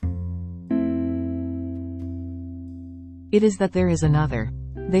It is that there is another.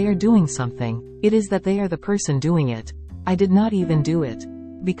 They are doing something. It is that they are the person doing it. I did not even do it.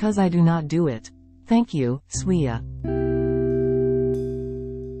 Because I do not do it. Thank you, SWIA.